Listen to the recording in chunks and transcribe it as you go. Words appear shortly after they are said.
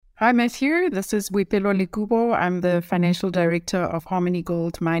Hi, Matthew. This is Boipelo Lekubo. I'm the Financial Director of Harmony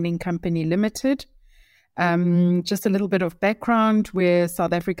Gold Mining Company Limited. Just a little bit of background. We're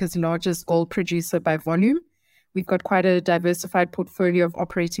South Africa's largest gold producer by volume. We've got quite a diversified portfolio of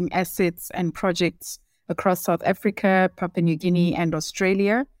operating assets and projects across South Africa, Papua New Guinea, and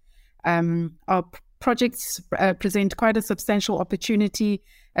Australia. Our projects present quite a substantial opportunity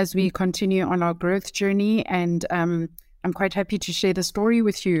as we continue on our growth journey, and I'm quite happy to share the story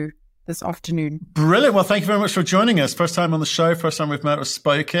with you this afternoon. Brilliant. Well, thank you very much for joining us. First time on the show, first time we've met or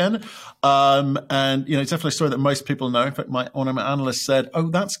spoken. And, it's definitely a story that most people know. In fact, one of my analysts said,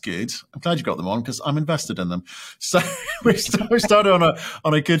 "Oh, that's good. I'm glad you got them on because I'm invested in them." So we started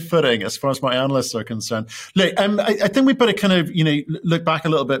on a good footing as far as my analysts are concerned. Look, I think we better kind of, look back a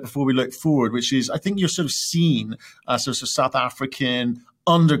little bit before we look forward, which is I think you're sort of seen as sort of South African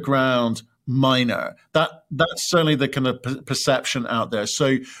underground miner. That's certainly the kind of perception out there.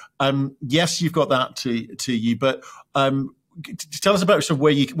 So yes, you've got that to you, but tell us about sort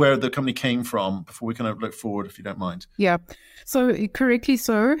of where the company came from before we kind of look forward, if you don't mind. Yeah, so correctly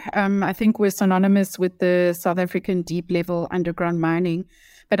so. I think we're synonymous with the South African deep level underground mining,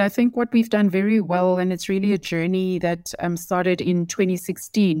 but I think what we've done very well, and it's really a journey that started in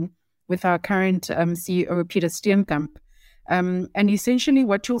 2016 with our current CEO Peter Steenkamp. And essentially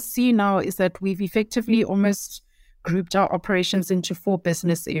what you'll see now is that we've effectively almost grouped our operations into 4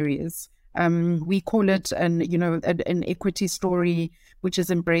 business areas. We call it an equity story, which is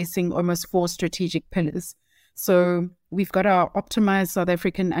embracing almost 4 strategic pillars. So we've got our optimized South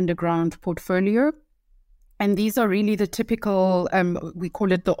African underground portfolio, and these are really the typical, we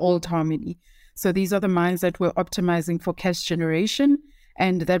call it the old Harmony. So these are the mines that we're optimizing for cash generation,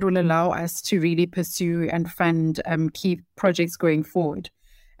 and that will allow us to really pursue and fund key projects going forward.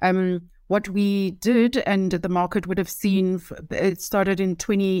 What we did, and the market would have seen, it started in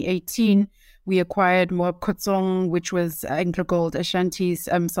 2018. We acquired Moab Khotsong, which was AngloGold Ashanti's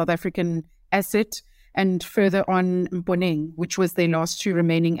South African asset, and further on Mponeng, which was their last 2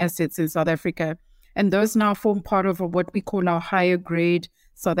 remaining assets in South Africa. And those now form part of what we call our higher grade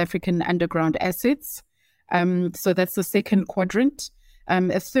South African underground assets. So that's the second quadrant.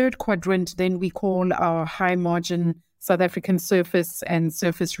 A third quadrant then we call our high margin South African surface and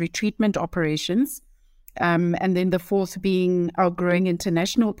surface retreatment operations. And then the fourth being our growing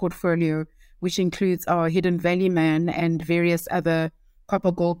international portfolio, which includes our Hidden Valley Mine and various other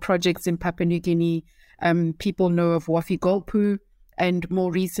copper gold projects in Papua New Guinea. People know of Wafi-Golpu, and more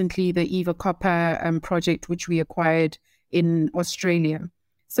recently the Eva Copper project, which we acquired in Australia.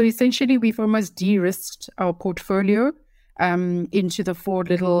 So essentially we've almost de-risked our portfolio into the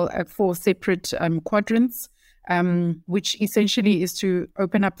 4 separate quadrants, which essentially is to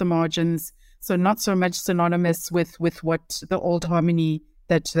open up the margins. So not so much synonymous with what the old Harmony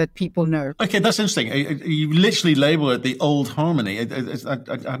that people know. Okay, that's interesting. You literally label it the old Harmony. I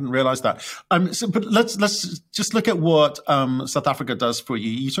hadn't realized that. But let's just look at what South Africa does for you.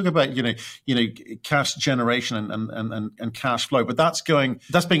 You talk about cash generation and cash flow, but that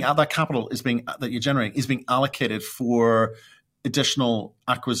capital that you're generating is being allocated for additional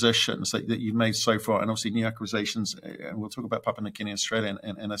acquisitions that you've made so far, and obviously new acquisitions, and we'll talk about Papua New Guinea, Australia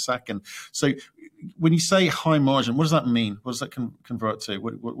in a second. So when you say high margin, what does that mean? What does that convert to?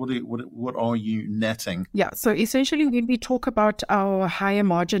 What are you netting? Yeah, so essentially when we talk about our higher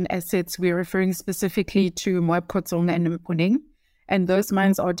margin assets, we're referring specifically to Moab Khotsong and Mponeng, and those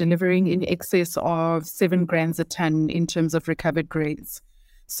mines are delivering in excess of 7 grams a ton in terms of recovered grades.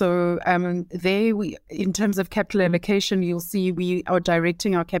 So in terms of capital allocation, you'll see we are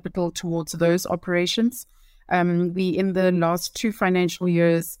directing our capital towards those operations. We, in the last 2 financial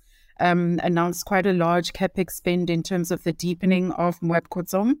years, announced quite a large capex spend in terms of the deepening of Moab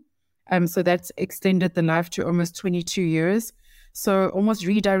Khotsong. So that's extended the life to almost 22 years. So almost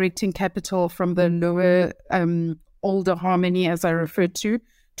redirecting capital from the lower, older Harmony, as I referred to,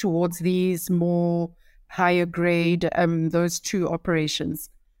 towards these more higher grade, those 2 operations.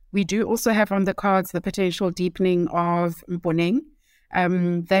 We do also have on the cards the potential deepening of Mponeng.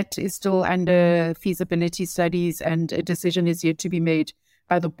 That is still under feasibility studies, and a decision is yet to be made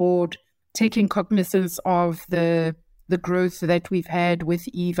by the board, taking cognizance of the growth that we've had with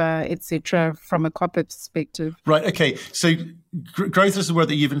Eva, etc., from a copper perspective. Right. Okay. So growth is the word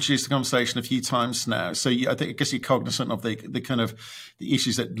that you've introduced the conversation a few times now. So I guess you're cognizant of the kind of the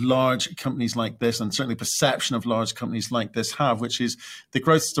issues that large companies like this, and certainly perception of large companies like this have, which is the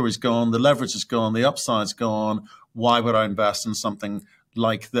growth story's gone, the leverage is gone, the upside's gone. Why would I invest in something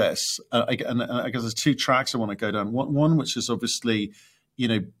like this? And I guess there's 2 tracks I want to go down. One which is obviously,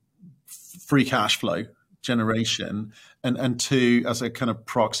 free cash flow generation, and two, as a kind of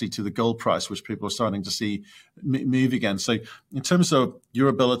proxy to the gold price, which people are starting to see move again. So in terms of your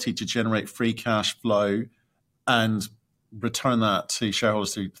ability to generate free cash flow and return that to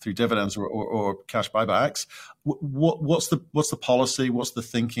shareholders through dividends or cash buybacks, what's the policy? What's the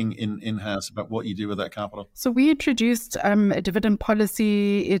thinking in-house about what you do with that capital? So we introduced a dividend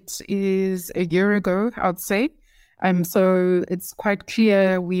policy. It is a year ago, I'd say. So it's quite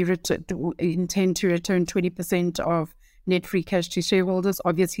clear we intend to return 20% of net free cash to shareholders,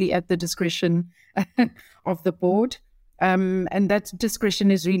 obviously at the discretion of the board. And that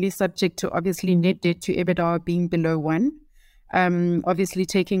discretion is really subject to obviously net debt to EBITDA being below 1. Obviously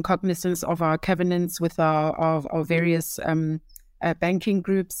taking cognizance of our covenants with our various banking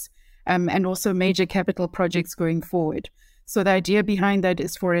groups, and also major capital projects going forward. So the idea behind that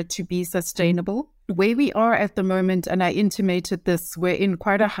is for it to be sustainable. Where we are at the moment, and I intimated this, we're in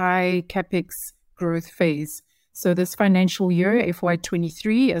quite a high CapEx growth phase. So this financial year,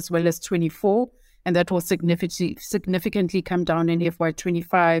 FY23 as well as 24, and that will significantly come down in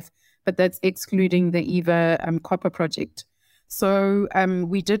FY25, but that's excluding the Eva Copper project. So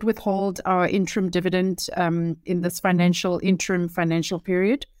we did withhold our interim dividend in this interim financial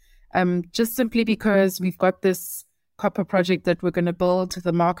period, just simply because we've got this copper project that we're going to build.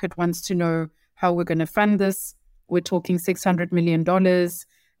 The market wants to know how we're going to fund this. We're talking $600 million.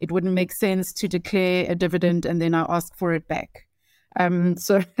 It wouldn't make sense to declare a dividend and then I ask for it back.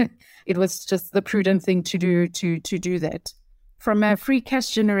 So it was just the prudent thing to do that. From a free cash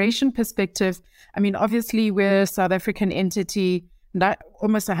generation perspective, I mean, obviously we're a South African entity.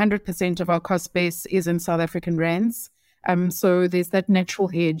 Almost 100% of our cost base is in South African rands. So there's that natural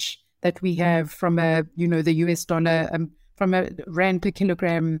hedge that we have from the US dollar, from a rand per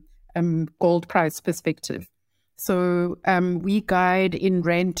kilogram gold price perspective. So we guide in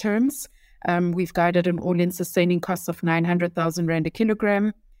rand terms. We've guided an all-in sustaining cost of 900,000 rand a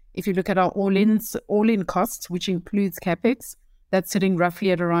kilogram. If you look at our all-in costs, which includes capex, that's sitting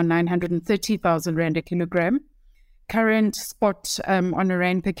roughly at around 930,000 rand a kilogram. Current spot on a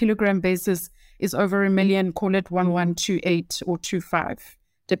rand per kilogram basis is over $1 million, call it 1128 or 25,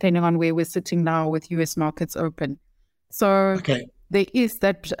 depending on where we're sitting now with US markets open. So there is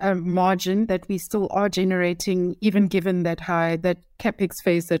that margin that we still are generating, even given that capex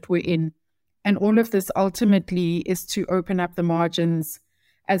phase that we're in. And all of this ultimately is to open up the margins.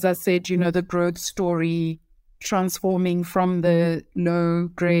 As I said, the growth story transforming from the low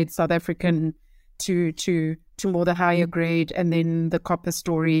grade South African to more the higher grade, and then the copper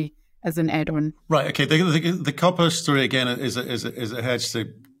story as an add-on. Right. Okay. The copper story again is a hedge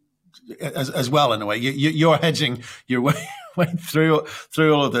to as well in a way. You're hedging your way through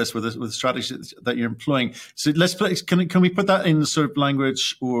all of this with strategies that you're employing. So can we put that in the sort of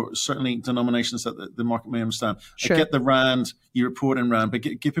language or certainly denominations that the market may understand? Sure. I get the rand, you report in rand, but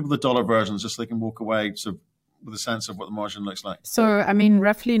give people the dollar versions just so they can walk away with a sense of what the margin looks like. So, I mean,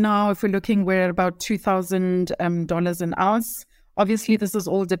 roughly now, if we're at about $2,000 an ounce. Obviously, this is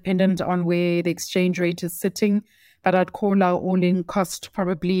all dependent on where the exchange rate is sitting, but I'd call our all-in cost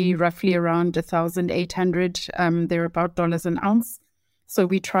probably roughly around 1,800 thereabout dollars an ounce. So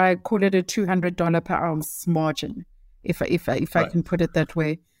we call it a $200 per ounce margin, if I can put it that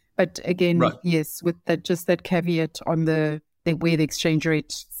way. But again, yes, with that caveat on the where the exchange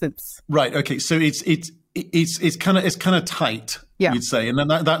rate sits. Right. Okay. So it's kind of tight, you'd say, and then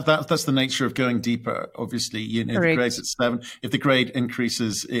that's the nature of going deeper. Obviously, the grade's at 7. If the grade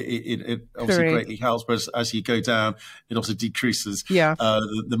increases, it obviously greatly helps. But as you go down, it also decreases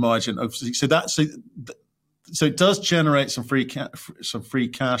the margin. Obviously, so it does generate some free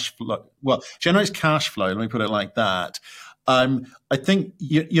cash flow. Well, generates cash flow. Let me put it like that. I think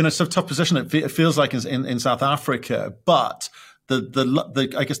it's a tough position. It feels like in South Africa, but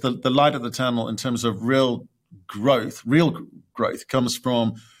I guess the light at the tunnel in terms of real growth comes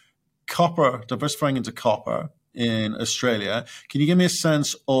from copper, diversifying into copper in Australia. Can you give me a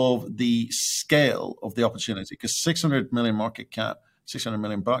sense of the scale of the opportunity? Because 600 million market cap, $600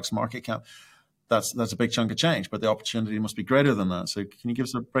 million market cap, that's a big chunk of change, but the opportunity must be greater than that. So can you give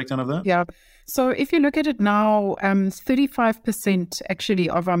us a breakdown of that? Yeah. So if you look at it now, 35% actually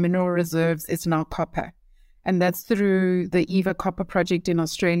of our mineral reserves is now copper. And that's through the Eva Copper project in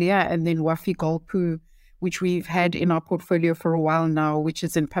Australia, and then Wafi-Golpu, which we've had in our portfolio for a while now, which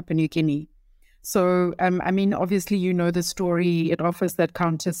is in Papua New Guinea. So, I mean, obviously, the story. It offers that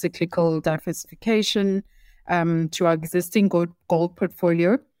counter-cyclical diversification to our existing gold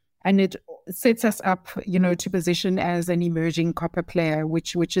portfolio. And it sets us up, to position as an emerging copper player,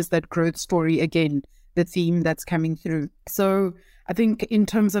 which is that growth story again, the theme that's coming through. So I think in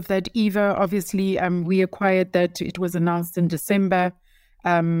terms of that, Eva, obviously, we acquired that. It was announced in December.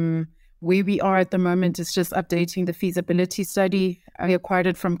 Where we are at the moment is just updating the feasibility study. I acquired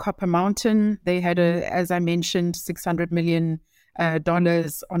it from Copper Mountain. They had, as I mentioned, $600 million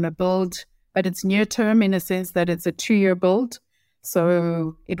on a build, but it's near term in a sense that it's a 2-year build.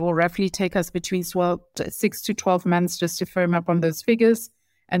 So it will roughly take us between 6 to 12 months just to firm up on those figures,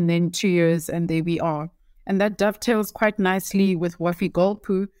 and then 2 years, and there we are. And that dovetails quite nicely with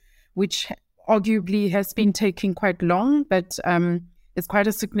Wafi-Golpu, which arguably has been taking quite long, but it's quite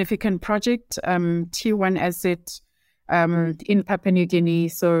a significant project, tier 1 asset in Papua New Guinea.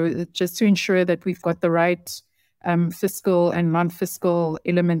 So just to ensure that we've got the right fiscal and non-fiscal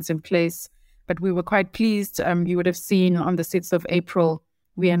elements in place. But we were quite pleased. You would have seen on the 6th of April,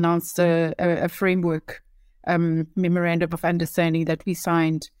 we announced a framework memorandum of understanding that we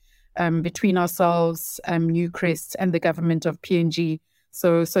signed between ourselves, Newcrest, and the government of PNG.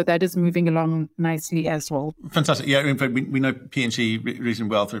 So that is moving along nicely as well. Fantastic. Yeah, in fact, we know PNG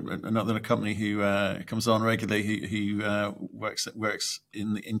reasonably well through another company who comes on regularly, who works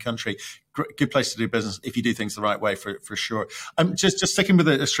in country. Good place to do business if you do things the right way, for sure. Just sticking with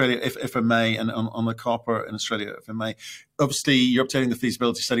Australia, if I may, and on the copper in Australia, if I may. Obviously, you're updating the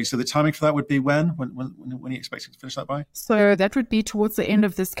feasibility study. So the timing for that would be when are you expecting to finish that by? So that would be towards the end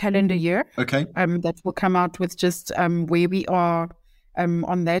of this calendar year. Okay. That will come out with just where we are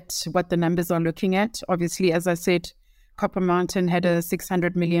on that, what the numbers are looking at. Obviously, as I said, Copper Mountain had a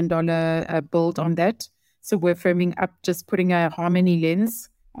 $600 million build on that. So we're firming up, just putting a harmony lens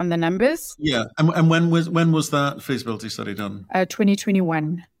on the numbers. Yeah. And when was that feasibility study done?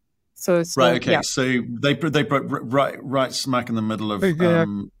 2021. So right. Okay. Yeah. So they broke right smack in the middle of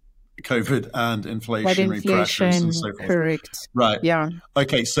COVID and inflationary pressures and so forth. Correct. Right. Yeah.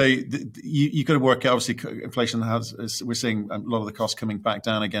 Okay. So you got to work out. Obviously, inflation we're seeing a lot of the costs coming back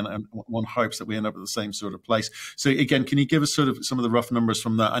down again, and one hopes that we end up at the same sort of place. So again, can you give us sort of some of the rough numbers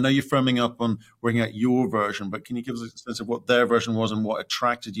from that? I know you're firming up on working out your version, but can you give us a sense of what their version was and what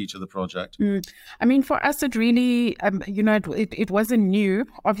attracted you to the project? I mean, for us, it really, it wasn't new.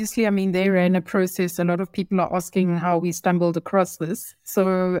 Obviously, I mean, they ran a process. A lot of people are asking how we stumbled across this.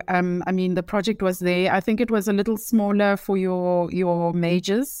 So, I mean, the project was there. I think it was a little smaller for your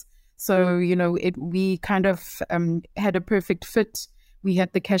majors. So, we kind of had a perfect fit. We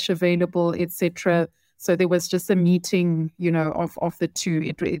had the cash available, etc. So there was just a meeting, of the two.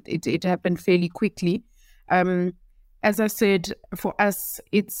 It happened fairly quickly. As I said, for us,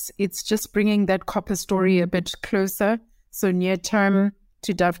 it's just bringing that copper story a bit closer. So near term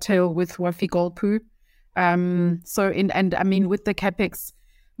to dovetail with Wafi-Golpu. And I mean, with the capex,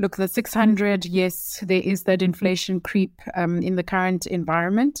 look, the 600, yes, there is that inflation creep in the current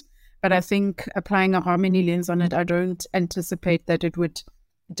environment. But I think applying a harmony lens on it, I don't anticipate that it would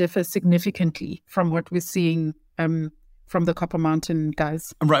differ significantly from what we're seeing from the Copper Mountain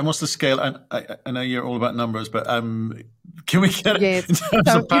guys. Right, and what's the scale? I know you're all about numbers, but can we get it in terms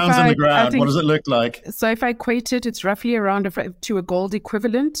of pounds on the ground? What does it look like? So if I equate it, it's roughly around to a gold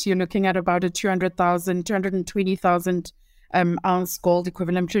equivalent. You're looking at about a 220,000 ounce gold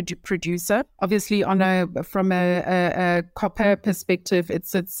equivalent producer. Obviously, from a copper perspective, it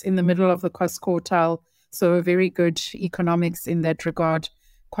sits in the middle of the cost quartile. So very good economics in that regard.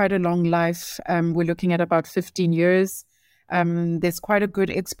 Quite a long life. We're looking at about 15 years. There's quite a good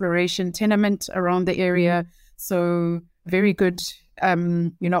exploration tenement around the area. So very good,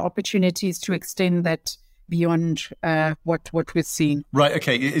 opportunities to extend that beyond what we're seeing. Right.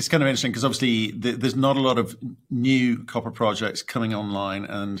 Okay. It's kind of interesting because obviously there's not a lot of new copper projects coming online,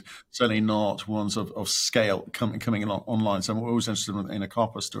 and certainly not ones of scale coming online. So I'm always interested in a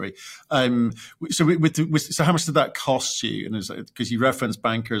copper story. So so how much did that cost you? And because you referenced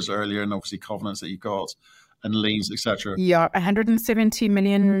bankers earlier, and obviously covenants that you got and liens, etc. Yeah, $170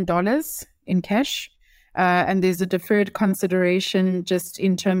 million in cash, and there's a deferred consideration just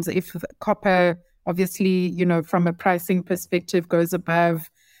in terms of if copper, obviously, from a pricing perspective, goes above,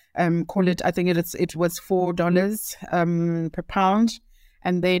 call it, I think it was $4 per pound.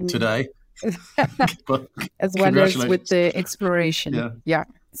 And then today, as well as with the exploration. Yeah.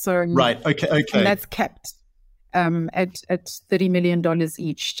 So, right. Okay. And that's capped at $30 million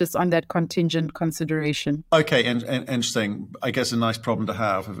each, just on that contingent consideration. Okay. And interesting. I guess a nice problem to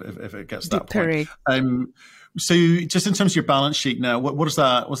have if it gets to that point. Correct. So just in terms of your balance sheet now, what does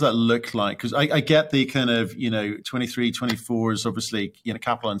that look like? Because I get the kind of, 23, 24 is obviously,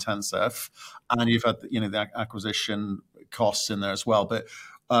 capital intensive, and you've had, the acquisition costs in there as well. But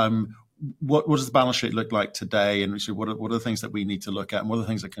what does the balance sheet look like today? And what are the things that we need to look at? And what are the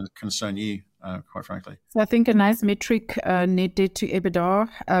things that can concern you, quite frankly? So I think a nice metric, net debt to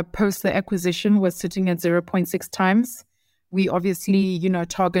EBITDA, post the acquisition was sitting at 0.6 times. We obviously,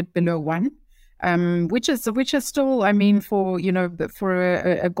 target below 1. Which is still, I mean, for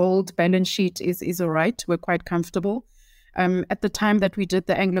a gold balance sheet is all right. We're quite comfortable. At the time that we did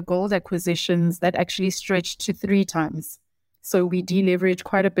the Anglo Gold acquisitions, that actually stretched to 3 times. So we deleveraged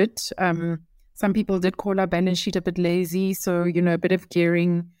quite a bit. Some people did call our balance sheet a bit lazy. So, a bit of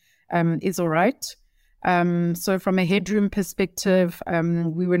gearing is all right. So from a headroom perspective,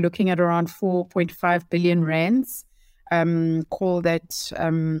 we were looking at around 4.5 billion rands. Call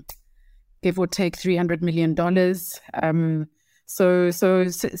that... give or take $300 million. So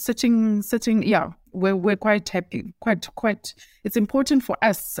sitting, yeah, we're quite happy, quite. It's important for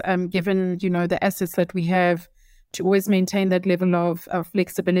us, given the assets that we have, to always maintain that level of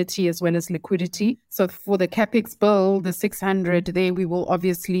flexibility as well as liquidity. So for the capex bill, the 600 there, we will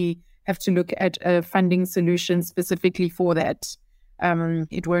obviously have to look at a funding solution specifically for that.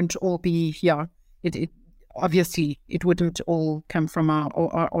 It won't all be obviously, it wouldn't all come from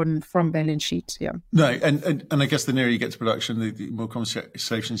from balance sheet. Yeah. No, and I guess the nearer you get to production, the more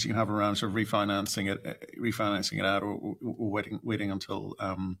conversations you can have around sort of refinancing it out, or waiting until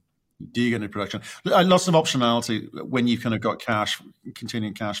do you get into production. Lots of optionality when you've kind of got cash,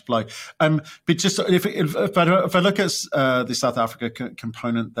 continuing cash flow. But just if I look at the South Africa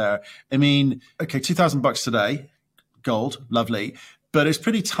component there, I mean, okay, $2,000 today, gold, lovely. But it's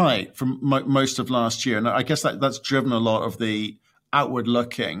pretty tight from most of last year. And I guess that's driven a lot of the outward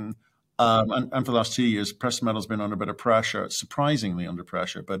looking. And for the last 2 years, precious metal's been under a bit of pressure, surprisingly under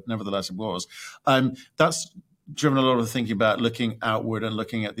pressure, but nevertheless it was. That's driven a lot of the thinking about looking outward and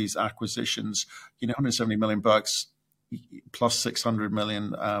looking at these acquisitions. $170 million plus 600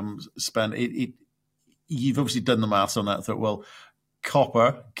 million spent. You've obviously done the maths on that. Thought, well,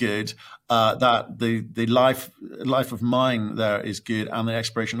 copper, good. That the life of mine there is good, and the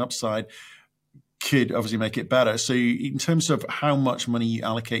exploration upside could obviously make it better. So, in terms of how much money you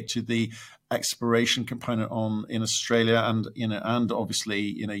allocate to the exploration component in Australia, and obviously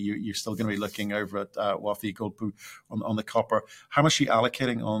you're still going to be looking over at Wafi-Golpu on the copper. How much are you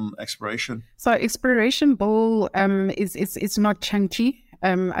allocating on exploration? So exploration bill is not chunky.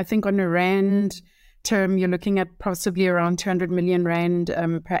 I think on a rand term, you're looking at possibly around 200 million rand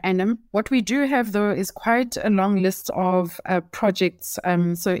per annum. What we do have, though, is quite a long list of projects.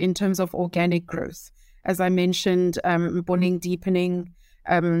 So in terms of organic growth, as I mentioned, Mboning deepening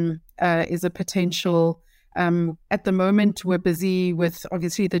is a potential. At the moment, we're busy with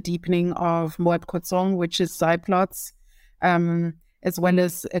obviously the deepening of Moab Khotsong, which is Zyplots, as well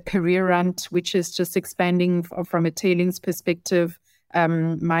as a career rant, which is just expanding from a tailings perspective,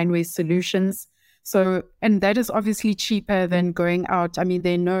 mine waste solutions. So, and that is obviously cheaper than going out. I mean,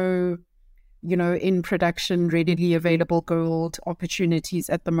 there are no, in production, readily available gold opportunities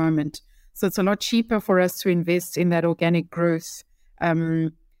at the moment. So it's a lot cheaper for us to invest in that organic growth.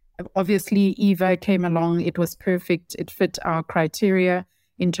 Obviously, Eva came along. It was perfect. It fit our criteria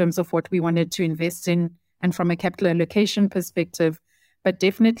in terms of what we wanted to invest in and from a capital allocation perspective. But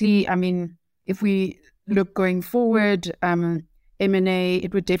definitely, I mean, if we look going forward, M&A,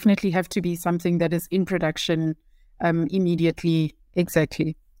 it would definitely have to be something that is in production immediately.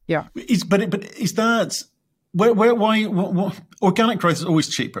 Exactly. Yeah. But is that why organic growth is always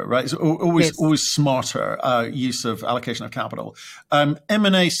cheaper, right? It's always smarter use of allocation of capital.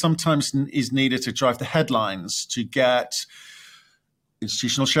 M&A sometimes is needed to drive the headlines, to get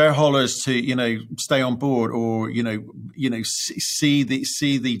institutional shareholders to stay on board, or see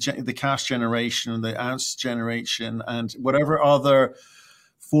the cash generation, the ounce generation, and whatever other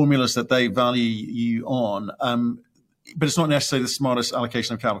formulas that they value you on. But it's not necessarily the smartest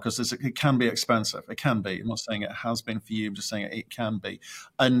allocation of capital, because it can be expensive. It can be. I'm not saying it has been for you. I'm just saying it can be.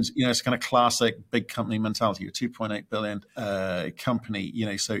 And it's kind of classic big company mentality. You're a 2.8 billion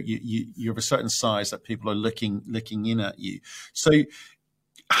company. So you're of a certain size that people are looking in at you. So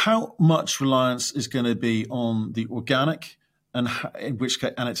how much reliance is going to be on the organic, and in which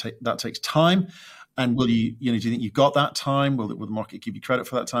case, that takes time. And will do you think you've got that time? Will the market give you credit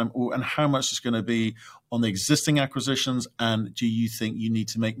for that time? And how much is going to be on the existing acquisitions? And do you think you need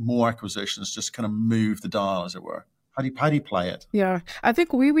to make more acquisitions just to kind of move the dial, as it were? How do you play it? Yeah, I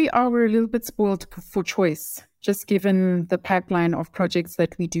think we're a little bit spoiled for choice, just given the pipeline of projects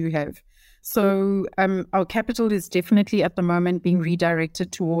that we do have. So our capital is definitely at the moment being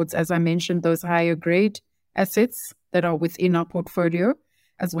redirected towards, as I mentioned, those higher grade assets that are within our portfolio,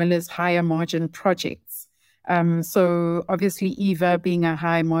 as well as higher margin projects. So obviously Eva being a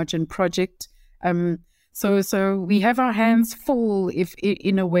high margin project. So we have our hands full, if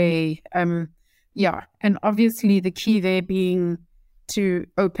in a way. Yeah, and obviously the key there being to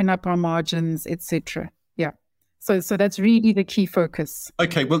open up our margins, etc. Yeah. So that's really the key focus.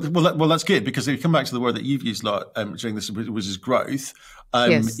 Okay, well, that's good, because if you come back to the word that you've used a lot during this, which is growth,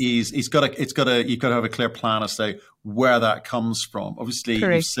 Yes. you've got to have a clear plan as to where that comes from. Obviously,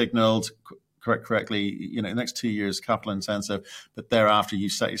 Correct. you've signalled correctly, the next 2 years capital intensive, but thereafter you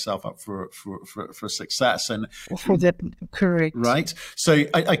set yourself up for success. And for that, correct. Right. So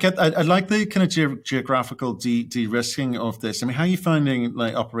I like the kind of geographical de-risking of this. I mean, how are you finding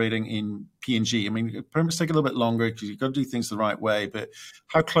like operating in PNG? I mean, permits take a little bit longer because you've got to do things the right way, but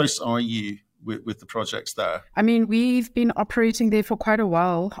how close are you with the projects there? I mean, we've been operating there for quite a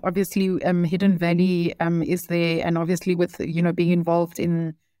while. Obviously, Hidden Valley is there, and obviously with, being involved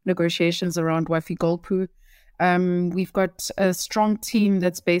in negotiations around Wafi-Golpu. We've got a strong team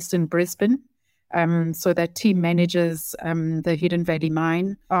that's based in Brisbane. So that team manages the Hidden Valley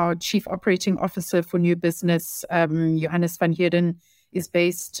mine. Our Chief Operating Officer for new business, Johannes van Heerden, is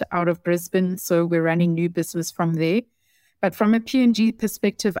based out of Brisbane. So we're running new business from there. But from a PNG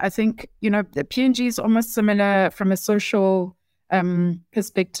perspective, I think, the PNG is almost similar from a social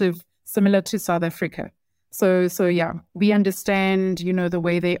perspective, similar to South Africa. So yeah, we understand, the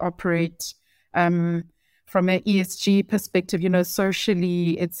way they operate from an ESG perspective,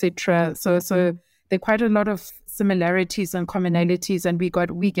 socially, etc. So there are quite a lot of similarities and commonalities, and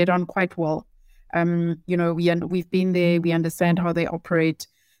we get on quite well. We've been there, we understand how they operate.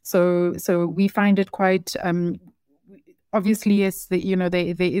 So we find it quite obviously, yes, there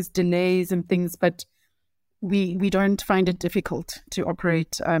is delays and things, but we don't find it difficult to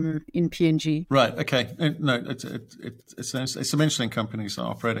operate in PNG. Right. Okay. No, it's some interesting companies that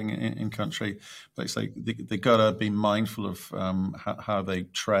are operating in country, but it's like they gotta be mindful of how they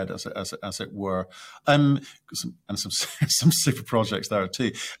tread, as it were. And some super projects there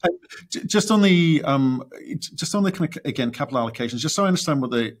too. Just on the kind of, again, capital allocations. Just so I understand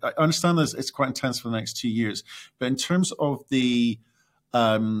I understand this, it's quite intense for the next 2 years, but in terms of the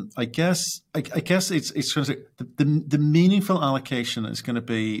I guess it's sort of the meaningful allocation is going to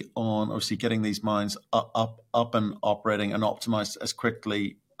be on obviously getting these mines up and operating and optimized as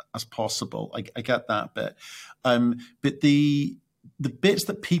quickly as possible. I get that bit, but the bits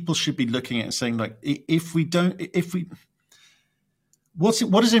that people should be looking at and saying, like,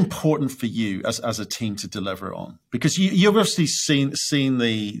 what is important for you as a team to deliver on? Because you've obviously seen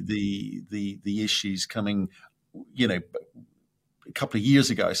the issues coming, a couple of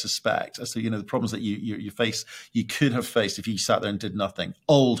years ago, I suspect, as to the problems that you could have faced if you sat there and did nothing.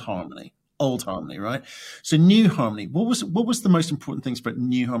 Old Harmony, right? So New Harmony, what was the most important things about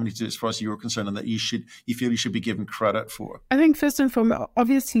New Harmony to do as far as you were concerned, and that you feel you should be given credit for? I think first and foremost,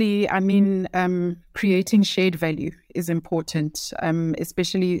 obviously, creating shared value is important,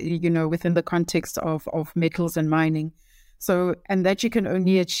 especially within the context of metals and mining. So, and that you can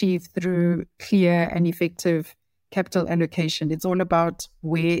only achieve through clear and effective capital allocation. It's all about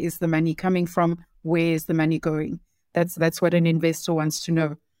where is the money coming from, where is the money going. That's what an investor wants to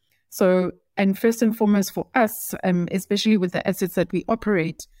know. So, and first and foremost for us, especially with the assets that we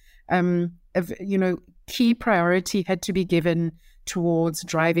operate, key priority had to be given towards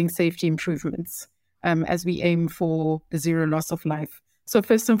driving safety improvements as we aim for the zero loss of life. So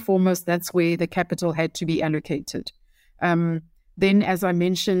first and foremost, that's where the capital had to be allocated. Then, as I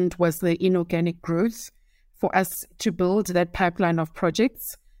mentioned, was the inorganic growth, for us to build that pipeline of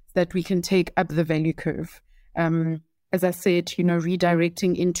projects that we can take up the value curve. As I said,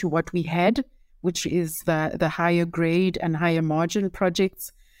 redirecting into what we had, which is the higher grade and higher margin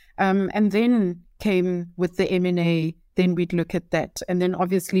projects. And then came with the M&A, then we'd look at that. And then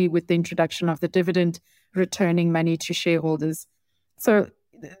obviously with the introduction of the dividend, returning money to shareholders. So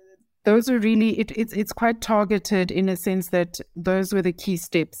those are really, it's quite targeted in a sense that those were the key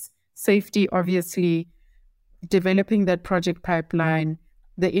steps. Safety, obviously, developing that project pipeline,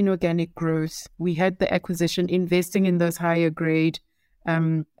 the inorganic growth. We had the acquisition, investing in those higher grade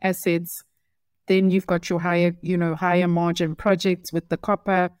assets. Then you've got your higher margin projects with the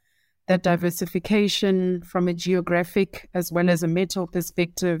copper, that diversification from a geographic as well as a metal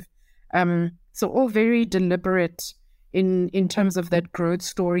perspective. So all very deliberate in terms of that growth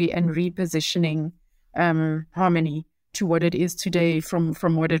story and repositioning Harmony to what it is today from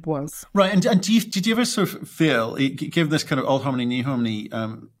what it was. Right. And did you ever sort of feel, given this kind of Old Harmony, New Harmony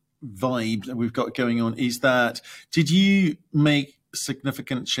vibe that we've got going on, did you make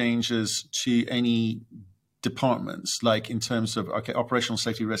significant changes to any departments, like in terms of, okay, operational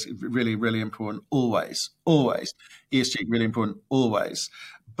safety risk, really, really important, always. ESG, really important, always.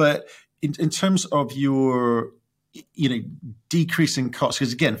 But in terms of your, decreasing costs,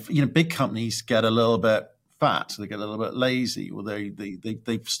 because again, big companies get a little bit fat, they get a little bit lazy, or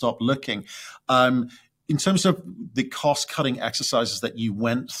they've stopped looking. In terms of the cost-cutting exercises that you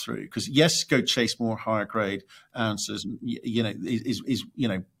went through, because yes, go chase more higher-grade ounces,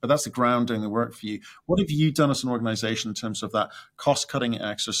 but that's the ground doing the work for you. What have you done as an organization in terms of that cost-cutting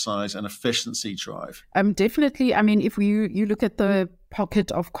exercise and efficiency drive? Definitely. I mean, if you look at the pocket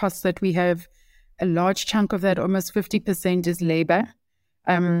of costs that we have, a large chunk of that, almost 50%, is labor.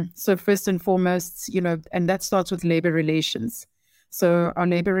 So first and foremost, and that starts with labor relations. So our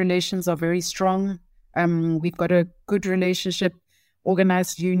labor relations are very strong. We've got a good relationship,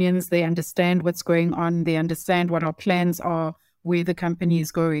 organized unions. They understand what's going on. They understand what our plans are, where the company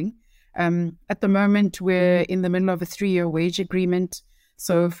is going. At the moment, we're in the middle of a 3-year wage agreement.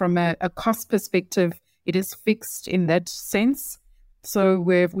 So from a cost perspective, it is fixed in that sense. So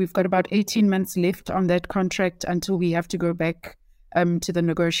we've got about 18 months left on that contract until we have to go back to the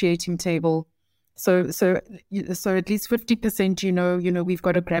negotiating table. So at least 50%, we've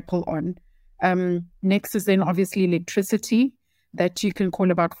got to grapple on. Next is then obviously electricity, that you can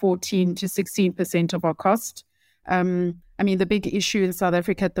call about 14 to 16% of our cost. The big issue in South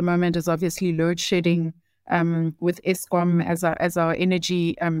Africa at the moment is obviously load shedding with Eskom as our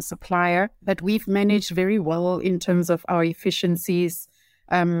energy supplier. But we've managed very well in terms of our efficiencies.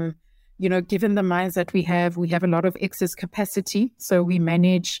 Given the mines that we have a lot of excess capacity. So we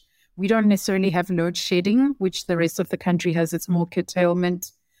don't necessarily have load shedding, which the rest of the country has. It's more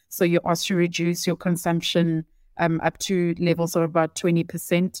curtailment. So you ask to reduce your consumption up to levels of about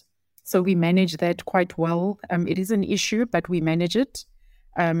 20%. So we manage that quite well. It is an issue, but we manage it.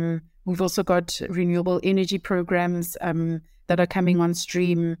 We've also got renewable energy programs that are coming on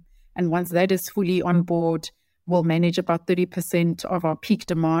stream. And once that is fully on board, we'll manage about 30% of our peak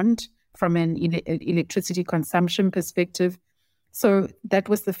demand from an electricity consumption perspective. So that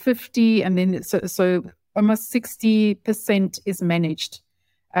was the 50, and then so almost 60% is managed.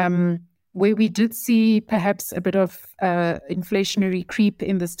 Where we did see perhaps a bit of inflationary creep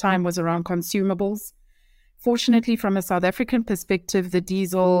in this time was around consumables. Fortunately, from a South African perspective, the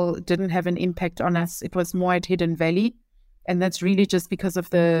diesel didn't have an impact on us. It was more at Hidden Valley. And that's really just because of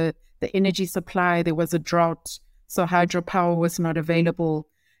the energy supply. There was a drought, so hydropower was not available.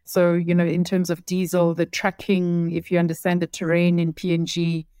 So, in terms of diesel, the trucking, if you understand the terrain in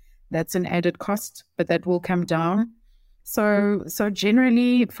PNG, that's an added cost, but that will come down. So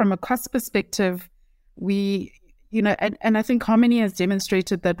generally, from a cost perspective, we, and I think Harmony has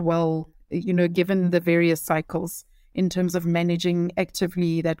demonstrated that well, given the various cycles in terms of managing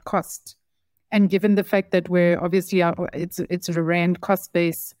actively that cost. And given the fact that we're obviously, it's a rand cost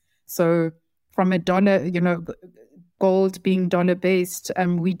base. So from a dollar, gold being dollar based,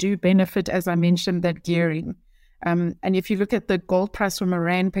 we do benefit, as I mentioned, that gearing. And if you look at the gold price from a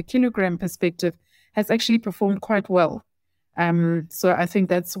rand per kilogram perspective, has actually performed quite well. So I think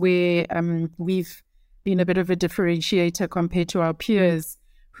that's where we've been a bit of a differentiator compared to our peers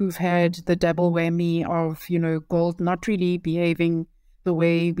who've had the double whammy of, gold not really behaving the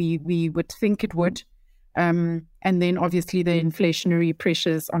way we would think it would. And then obviously the inflationary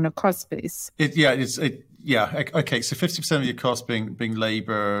pressures on a cost base. Okay. So 50% of your cost being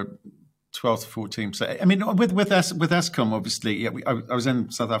labor, 12 to 14%. I mean, with Eskom, obviously, I was in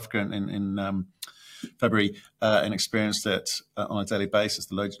South Africa in February and experienced it on a daily basis.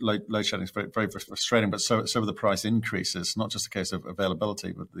 The load shedding is very, very frustrating, but so are the price increases. Not just a case of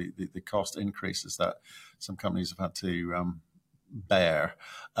availability, but the cost increases that some companies have had to bear.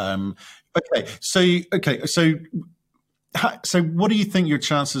 So what do you think your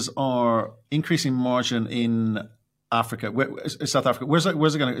chances are increasing margin in Africa, South Africa? Where's it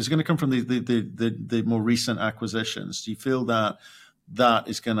going to? Is it going to come from the more recent acquisitions? Do you feel that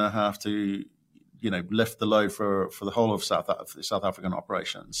is going to have to, lift the load for the whole of South African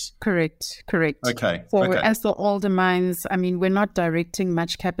operations? Correct. Okay. As the older mines, I mean, we're not directing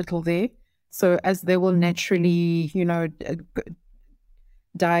much capital there. So as they will naturally,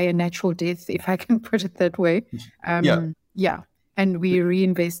 die a natural death, if I can put it that way. And we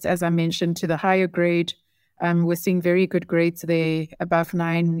reinvest, as I mentioned, to the higher grade. We're seeing very good grades there, above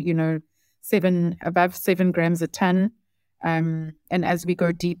 7 grams a ton. And as we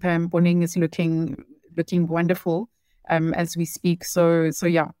go deeper, Mboning is looking wonderful as we speak. So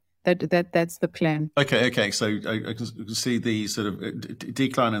That's the plan. Okay. So I can see the sort of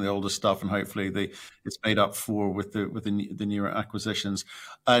decline in the older stuff, and hopefully it's made up for with the newer acquisitions.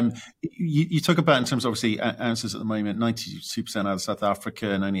 You talk about, in terms of obviously ounces at the moment, 92% out of South Africa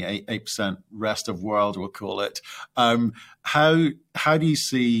and only 8% rest of world, we'll call it. How do you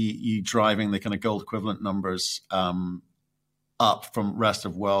see you driving the kind of gold equivalent numbers up from rest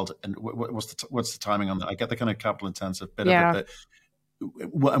of world, and what's the timing on that? I get the kind of capital intensive bit of it,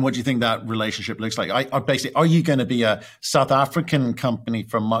 but and what do you think that relationship looks like? Are you going to be a South African company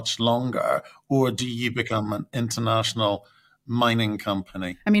for much longer, or do you become an international mining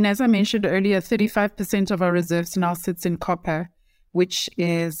company? I mean, as I mentioned earlier, 35% of our reserves now sits in copper, which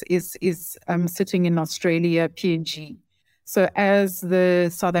is sitting in Australia, PNG. So as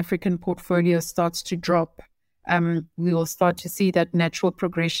the South African portfolio starts to drop, we will start to see that natural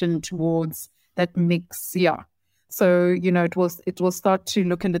progression towards that mix. Yeah. So, it will start to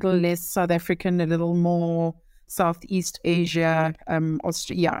look a little less South African, a little more Southeast Asia,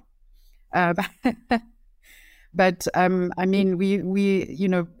 Australia. But I mean,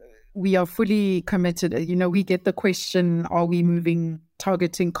 we are fully committed. We get the question, are we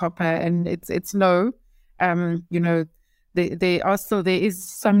targeting copper? And it's no. There is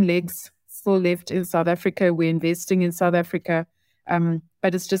some legs still left in South Africa. We're investing in South Africa,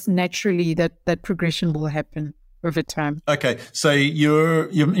 but it's just naturally that progression will happen over time. Okay, so your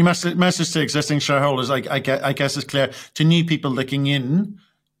message to existing shareholders, I guess, is clear. To new people looking in,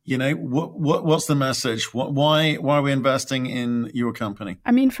 what's the message? Why are we investing in your company?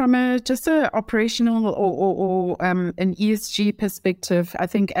 I mean, from just a operational or an ESG perspective, I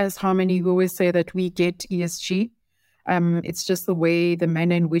think as Harmony, we always say that we get ESG. It's just the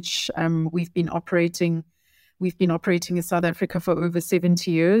manner in which we've been operating. We've been operating in South Africa for over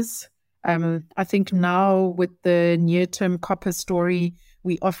 70 years. I think now with the near-term copper story,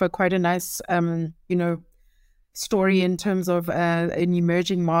 we offer quite a nice, story in terms of an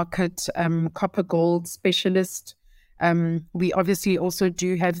emerging market, copper gold specialist. We obviously also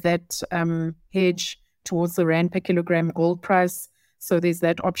do have that hedge towards the rand per kilogram gold price. So there's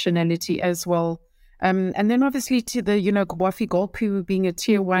that optionality as well. And then obviously to the, Wafi-Golpu being a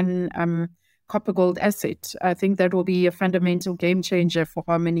tier 1 copper gold asset, I think that will be a fundamental game changer for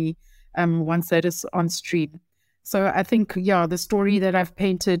Harmony once that is on stream. So I think, the story that I've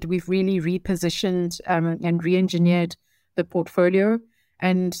painted, we've really repositioned and re-engineered the portfolio.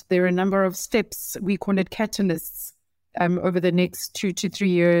 And there are a number of steps, we call it catalysts, over the next 2 to 3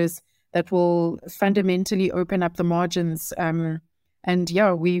 years that will fundamentally open up the margins.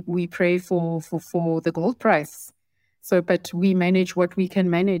 We pray for the gold price. So, but we manage what we can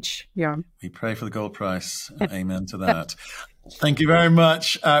manage. Yeah. We pray for the gold price. Amen to that. Thank you very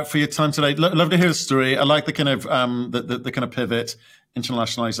much for your time today. Love to hear the story. I like the kind of the kind of pivot,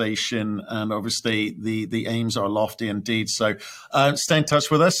 internationalization, and obviously the aims are lofty indeed. So stay in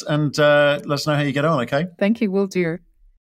touch with us and let us know how you get on. Okay. Thank you. Will do.